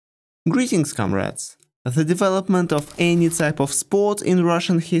Greetings, comrades! The development of any type of sport in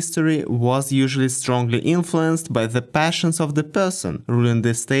Russian history was usually strongly influenced by the passions of the person ruling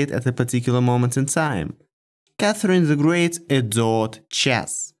the state at a particular moment in time. Catherine the Great adored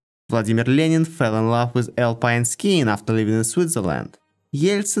chess. Vladimir Lenin fell in love with alpine skiing after living in Switzerland.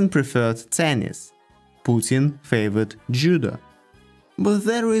 Yeltsin preferred tennis. Putin favored judo. But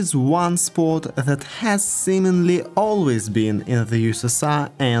there is one sport that has seemingly always been in the USSR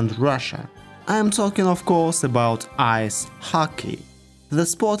and Russia. I am talking, of course, about ice hockey, the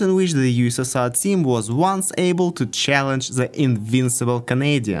sport in which the USSR team was once able to challenge the invincible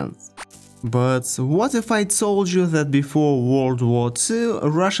Canadians. But what if I told you that before World War II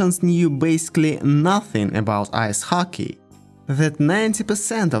Russians knew basically nothing about ice hockey? That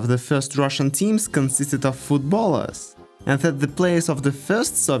 90% of the first Russian teams consisted of footballers? And that the players of the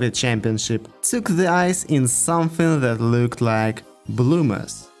first Soviet championship took the ice in something that looked like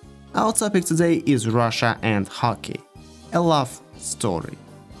bloomers? Our topic today is Russia and hockey. A love story.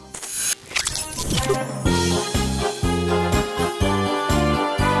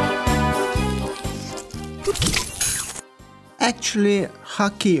 Actually,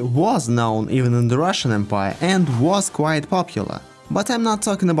 hockey was known even in the Russian Empire and was quite popular. But I'm not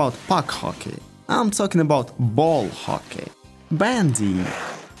talking about puck hockey. I'm talking about ball hockey. Bandy.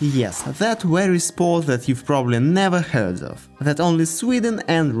 Yes, that very sport that you've probably never heard of, that only Sweden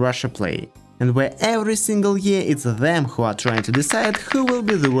and Russia play, and where every single year it's them who are trying to decide who will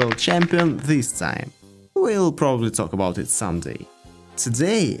be the world champion this time. We'll probably talk about it someday.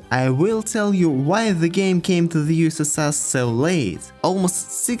 Today I will tell you why the game came to the USSR so late,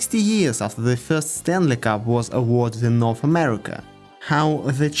 almost 60 years after the first Stanley Cup was awarded in North America. How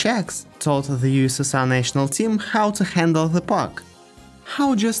the Czechs taught the USSR national team how to handle the puck.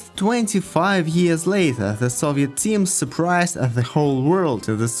 How just 25 years later the Soviet team surprised the whole world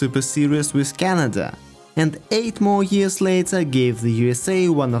in the Super Series with Canada. And 8 more years later gave the USA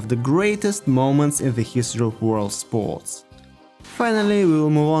one of the greatest moments in the history of world sports. Finally, we will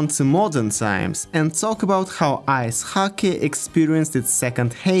move on to modern times and talk about how ice hockey experienced its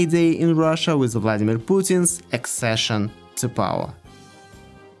second heyday in Russia with Vladimir Putin's accession to power.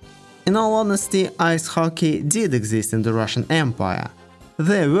 In all honesty, ice hockey did exist in the Russian Empire.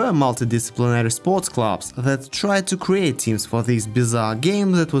 There were multidisciplinary sports clubs that tried to create teams for this bizarre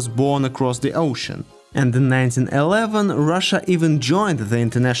game that was born across the ocean. And in 1911, Russia even joined the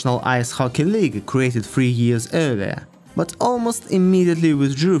International Ice Hockey League, created 3 years earlier, but almost immediately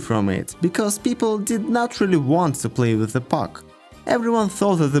withdrew from it, because people did not really want to play with the puck. Everyone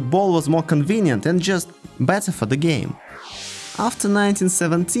thought that the ball was more convenient and just better for the game. After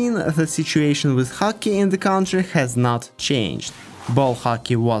 1917, the situation with hockey in the country has not changed. Ball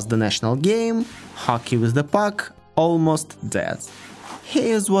hockey was the national game, hockey with the puck almost dead.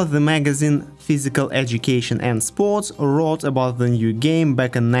 Here's what the magazine Physical Education and Sports wrote about the new game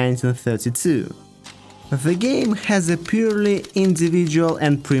back in 1932. The game has a purely individual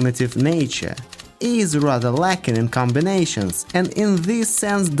and primitive nature, is rather lacking in combinations, and in this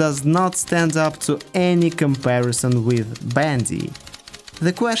sense does not stand up to any comparison with bandy.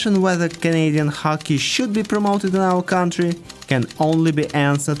 The question whether Canadian hockey should be promoted in our country can only be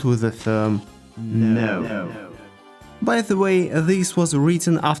answered with a firm no. By the way, this was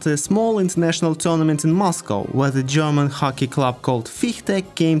written after a small international tournament in Moscow, where the German hockey club called Fichte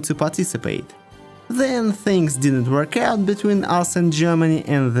came to participate. Then things didn't work out between us and Germany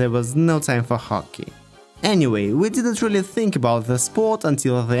and there was no time for hockey. Anyway, we didn't really think about the sport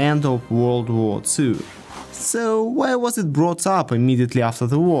until the end of World War II. So why was it brought up immediately after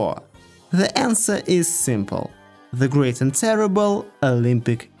the war? The answer is simple. The great and terrible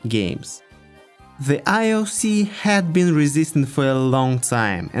Olympic Games. The IOC had been resistant for a long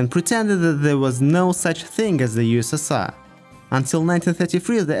time and pretended that there was no such thing as the USSR. Until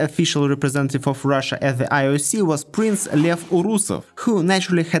 1933, the official representative of Russia at the IOC was Prince Lev Urusov, who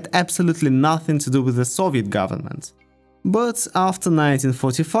naturally had absolutely nothing to do with the Soviet government. But after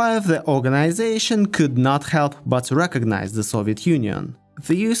 1945, the organization could not help but recognize the Soviet Union.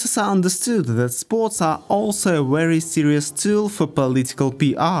 The USSR understood that sports are also a very serious tool for political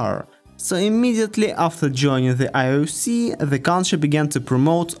PR. So immediately after joining the IOC, the country began to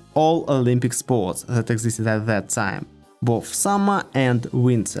promote all Olympic sports that existed at that time, both summer and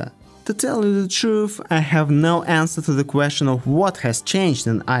winter. To tell you the truth, I have no answer to the question of what has changed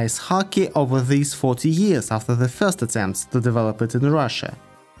in ice hockey over these 40 years after the first attempt to develop it in Russia.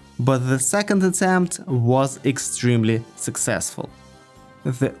 But the second attempt was extremely successful.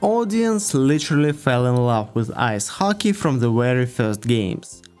 The audience literally fell in love with ice hockey from the very first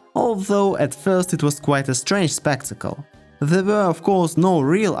games. Although at first it was quite a strange spectacle. There were of course no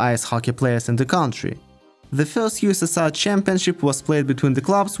real ice hockey players in the country. The first USSR championship was played between the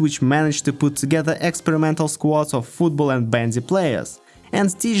clubs which managed to put together experimental squads of football and bandy players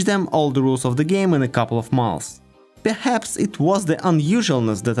and teach them all the rules of the game in a couple of months. Perhaps it was the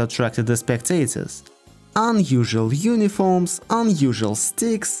unusualness that attracted the spectators. Unusual uniforms, unusual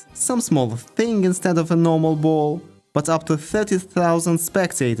sticks, some small thing instead of a normal ball, but up to 30,000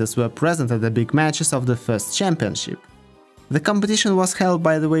 spectators were present at the big matches of the first championship. The competition was held,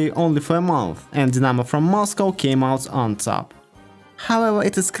 by the way, only for a month, and Dynamo from Moscow came out on top. However,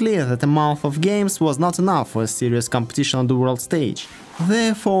 it is clear that a month of games was not enough for a serious competition on the world stage.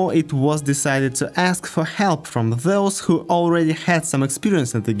 Therefore, it was decided to ask for help from those who already had some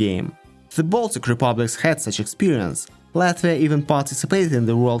experience in the game. The Baltic republics had such experience. Latvia even participated in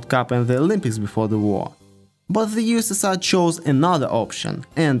the World Cup and the Olympics before the war. But the USSR chose another option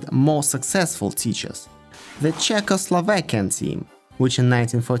and more successful teachers. The Czechoslovakian team, which in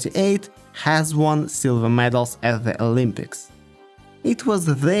 1948 has won silver medals at the Olympics. It was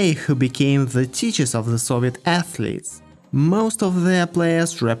they who became the teachers of the Soviet athletes. Most of their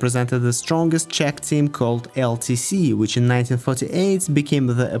players represented the strongest Czech team called LTC, which in 1948 became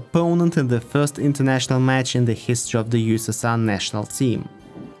the opponent in the first international match in the history of the USSR national team.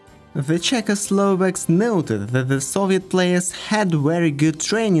 The Czechoslovaks noted that the Soviet players had very good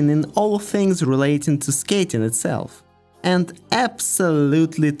training in all things relating to skating itself, and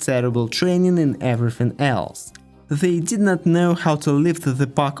absolutely terrible training in everything else. They did not know how to lift the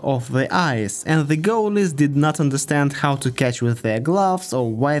puck off the ice, and the goalies did not understand how to catch with their gloves or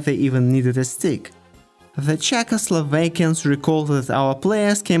why they even needed a stick. The Czechoslovakians recalled that our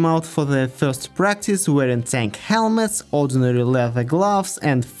players came out for their first practice wearing tank helmets, ordinary leather gloves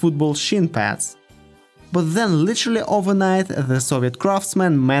and football shin pads. But then literally overnight the Soviet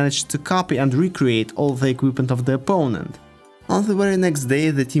craftsmen managed to copy and recreate all the equipment of the opponent. On the very next day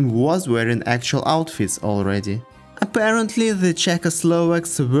the team was wearing actual outfits already. Apparently the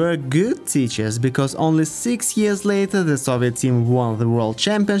Czechoslovaks were good teachers, because only 6 years later the Soviet team won the World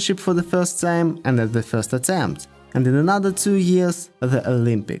Championship for the first time and at the first attempt, and in another 2 years the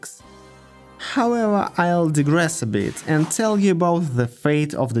Olympics. However, I'll digress a bit and tell you about the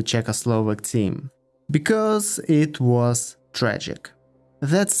fate of the Czechoslovak team, because it was tragic.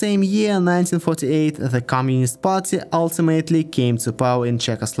 That same year, 1948, the Communist Party ultimately came to power in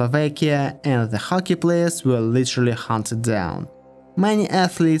Czechoslovakia and the hockey players were literally hunted down. Many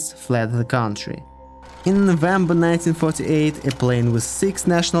athletes fled the country. In November 1948, a plane with 6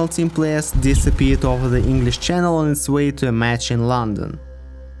 national team players disappeared over the English Channel on its way to a match in London.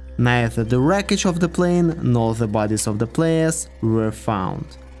 Neither the wreckage of the plane nor the bodies of the players were found.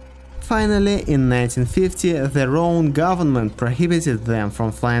 Finally, in 1950, their own government prohibited them from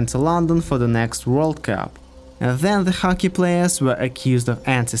flying to London for the next World Cup. And then the hockey players were accused of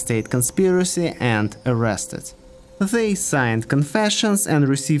anti-state conspiracy and arrested. They signed confessions and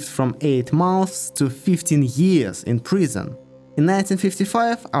received from 8 months to 15 years in prison. In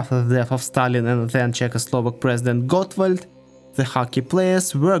 1955, after the death of Stalin and then Czechoslovak President Gottwald, the hockey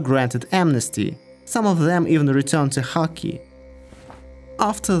players were granted amnesty. Some of them even returned to hockey.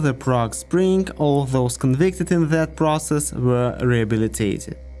 After the Prague Spring, all those convicted in that process were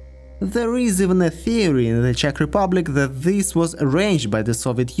rehabilitated. There is even a theory in the Czech Republic that this was arranged by the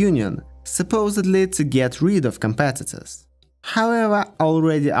Soviet Union, supposedly to get rid of competitors. However,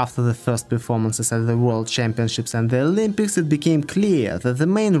 already after the first performances at the World Championships and the Olympics, it became clear that the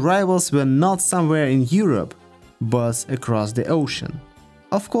main rivals were not somewhere in Europe, but across the ocean.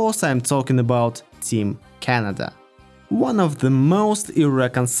 Of course, I'm talking about Team Canada. One of the most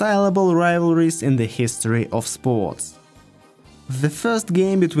irreconcilable rivalries in the history of sports. The first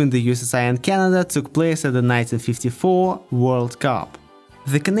game between the USSR and Canada took place at the 1954 World Cup.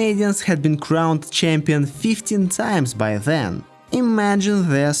 The Canadians had been crowned champion 15 times by then. Imagine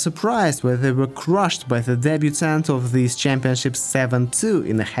their surprise when they were crushed by the debutant of these championships 7-2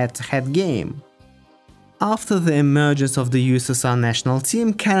 in a head-to-head game. After the emergence of the USSR national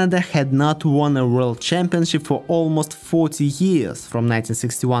team, Canada had not won a world championship for almost 40 years, from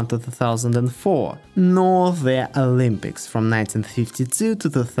 1961 to 2004, nor their Olympics from 1952 to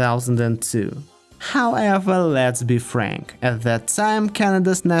 2002. However, let's be frank, at that time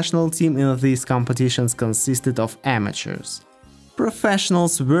Canada's national team in these competitions consisted of amateurs.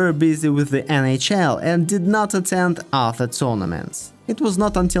 Professionals were busy with the NHL and did not attend other tournaments. It was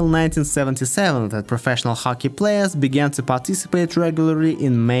not until 1977 that professional hockey players began to participate regularly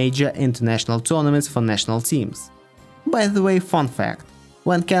in major international tournaments for national teams. By the way, fun fact,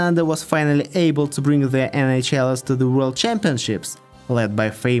 when Canada was finally able to bring their NHLers to the World Championships, Led by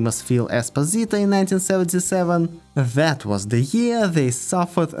famous Phil Esposito in 1977, that was the year they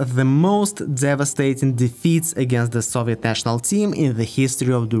suffered the most devastating defeats against the Soviet national team in the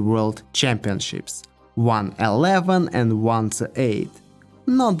history of the World Championships, 1-11 and 1-8.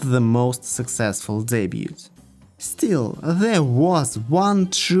 Not the most successful debut. Still, there was one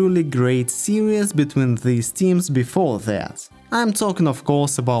truly great series between these teams before that. I'm talking of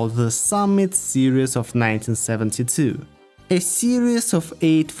course about the Summit Series of 1972. A series of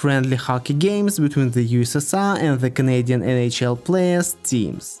 8 friendly hockey games between the USSR and the Canadian NHL players'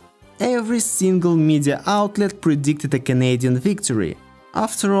 teams. Every single media outlet predicted a Canadian victory.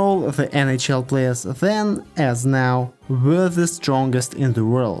 After all, the NHL players then, as now, were the strongest in the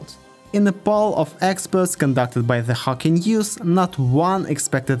world. In a poll of experts conducted by the Hockey News, not one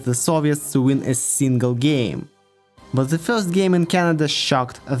expected the Soviets to win a single game. But the first game in Canada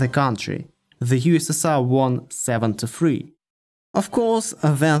shocked the country. The USSR won 7-3. Of course,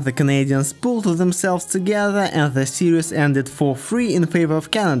 then the Canadians pulled themselves together and the series ended 4-3 in favor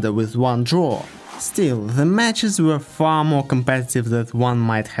of Canada with one draw. Still, the matches were far more competitive than one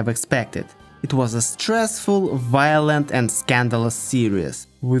might have expected. It was a stressful, violent and scandalous series,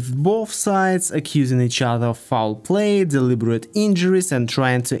 with both sides accusing each other of foul play, deliberate injuries and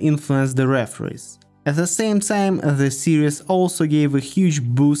trying to influence the referees. At the same time, the series also gave a huge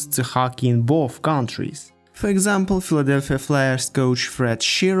boost to hockey in both countries. For example, Philadelphia Flyers coach Fred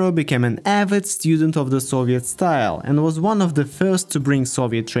Shero became an avid student of the Soviet style and was one of the first to bring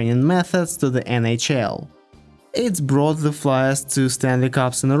Soviet training methods to the NHL. It's brought the Flyers 2 Stanley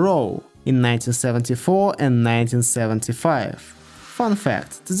Cups in a row, in 1974 and 1975. Fun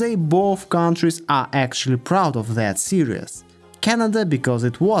fact, today both countries are actually proud of that series. Canada because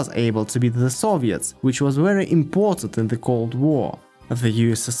it was able to beat the Soviets, which was very important in the Cold War.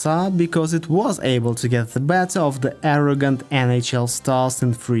 The USSR because it was able to get the better of the arrogant NHL stars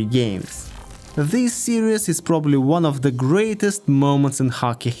in 3 games. This series is probably one of the greatest moments in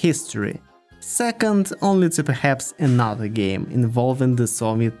hockey history, second only to perhaps another game involving the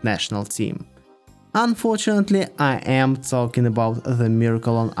Soviet national team. Unfortunately, I am talking about the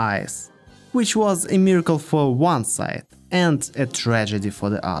Miracle on Ice, which was a miracle for one side and a tragedy for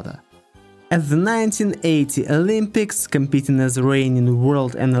the other. At the 1980 Olympics, competing as reigning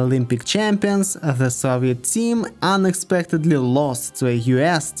world and Olympic champions, the Soviet team unexpectedly lost to a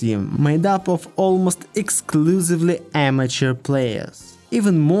US team made up of almost exclusively amateur players.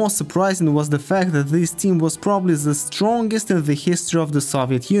 Even more surprising was the fact that this team was probably the strongest in the history of the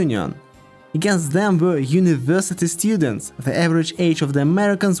Soviet Union. Against them were university students, the average age of the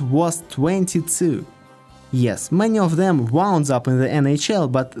Americans was 22. Yes, many of them wound up in the NHL,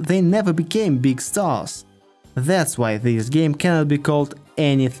 but they never became big stars. That's why this game cannot be called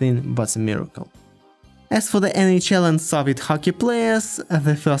anything but a miracle. As for the NHL and Soviet hockey players,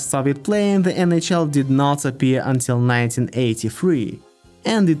 the first Soviet player in the NHL did not appear until 1983,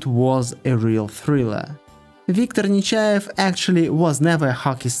 and it was a real thriller. Viktor Nechayev actually was never a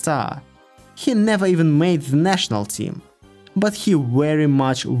hockey star. He never even made the national team. But he very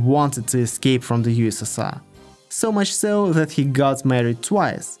much wanted to escape from the USSR, so much so that he got married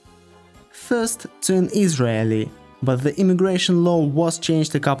twice. First to an Israeli, but the immigration law was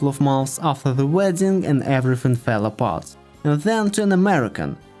changed a couple of months after the wedding and everything fell apart. And then to an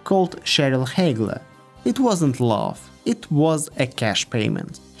American, called Cheryl Hagler. It wasn't love, it was a cash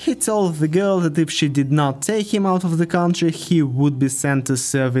payment. He told the girl that if she did not take him out of the country, he would be sent to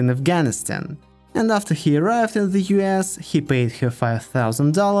serve in Afghanistan. And after he arrived in the US, he paid her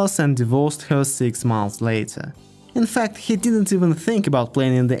 $5,000 and divorced her 6 months later. In fact, he didn't even think about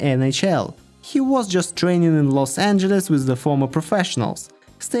playing in the NHL. He was just training in Los Angeles with the former professionals,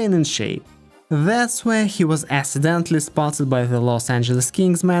 staying in shape. That's where he was accidentally spotted by the Los Angeles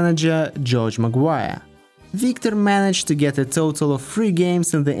Kings manager George Maguire. Viktor managed to get a total of 3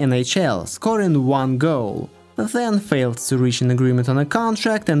 games in the NHL, scoring 1 goal. Then failed to reach an agreement on a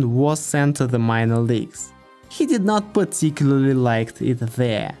contract and was sent to the minor leagues. He did not particularly like it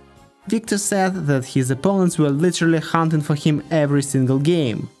there. Viktor said that his opponents were literally hunting for him every single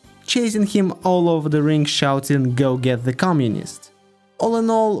game, chasing him all over the rink shouting "Go get the communist." All in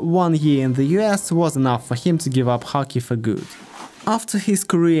all, 1 year in the US was enough for him to give up hockey for good. After his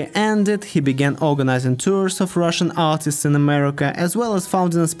career ended, he began organizing tours of Russian artists in America, as well as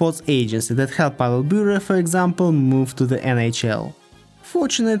founding a sports agency that helped Pavel Bure, for example, move to the NHL.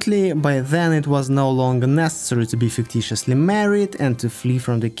 Fortunately, by then it was no longer necessary to be fictitiously married and to flee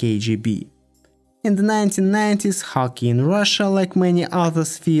from the KGB. In the 1990s, hockey in Russia, like many other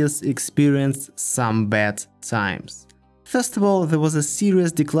spheres, experienced some bad times. First of all, there was a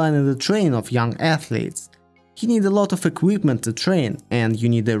serious decline in the training of young athletes. You need a lot of equipment to train, and you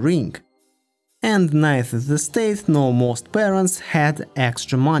need a ring. And neither the state nor most parents had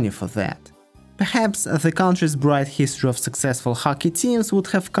extra money for that. Perhaps the country's bright history of successful hockey teams would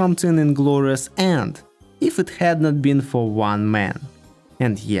have come to an inglorious end if it had not been for one man.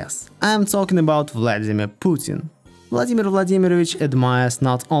 And yes, I'm talking about Vladimir Putin. Vladimir Vladimirovich admires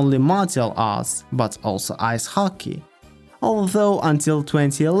not only martial arts, but also ice hockey. Although until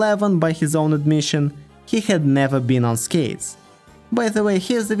 2011, by his own admission, he had never been on skates. By the way,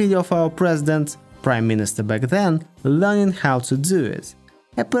 here's the video of our president, prime minister back then, learning how to do it.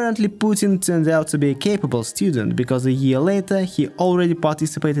 Apparently Putin turned out to be a capable student, because a year later he already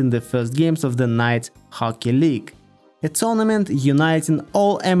participated in the first games of the Night Hockey League, a tournament uniting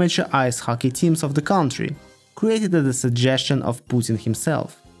all amateur ice hockey teams of the country, created at the suggestion of Putin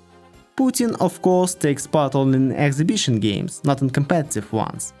himself. Putin, of course, takes part only in exhibition games, not in competitive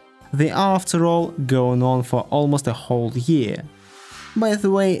ones. They are, after all, going on for almost a whole year. By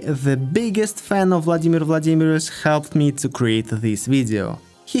the way, the biggest fan of Vladimir Vladimirovich helped me to create this video.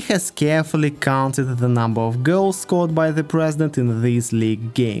 He has carefully counted the number of goals scored by the president in these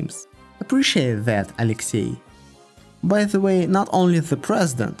league games. Appreciate that, Alexei. By the way, not only the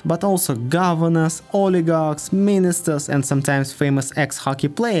president, but also governors, oligarchs, ministers and sometimes famous ex-hockey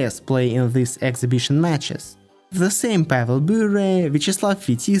players play in these exhibition matches. The same Pavel Bure, Vyacheslav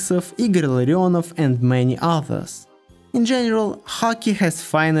Fetisov, Igor Larionov and many others. In general, hockey has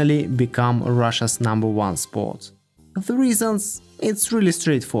finally become Russia's #1 sport. The reasons? It's really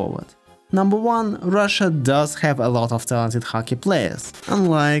straightforward. Number one, Russia does have a lot of talented hockey players,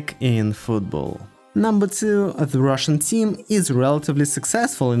 unlike in football. Number two, the Russian team is relatively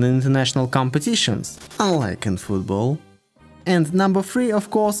successful in international competitions, unlike in football. And number three,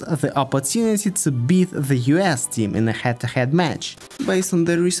 of course, the opportunity to beat the US team in a head-to-head match, based on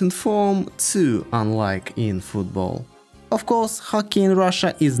their recent form too, unlike in football. Of course, hockey in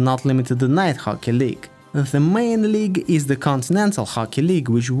Russia is not limited to the Night Hockey League. The main league is the Continental Hockey League,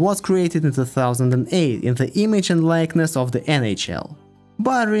 which was created in 2008 in the image and likeness of the NHL.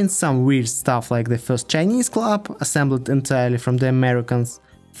 Barring some weird stuff like the first Chinese club, assembled entirely from the Americans,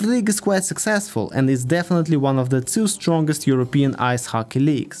 the league is quite successful and is definitely one of the two strongest European ice hockey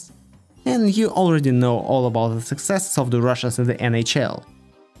leagues. And you already know all about the successes of the Russians in the NHL.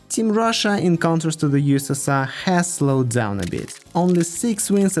 Team Russia, in contrast to the USSR, has slowed down a bit. Only 6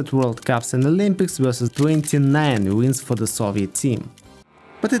 wins at World Cups and Olympics versus 29 wins for the Soviet team.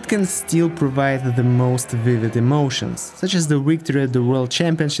 But it can still provide the most vivid emotions, such as the victory at the World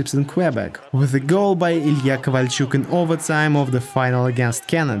Championships in Quebec, with a goal by Ilya Kovalchuk in overtime of the final against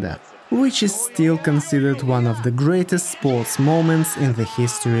Canada, which is still considered one of the greatest sports moments in the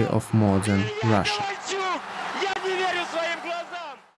history of modern Russia.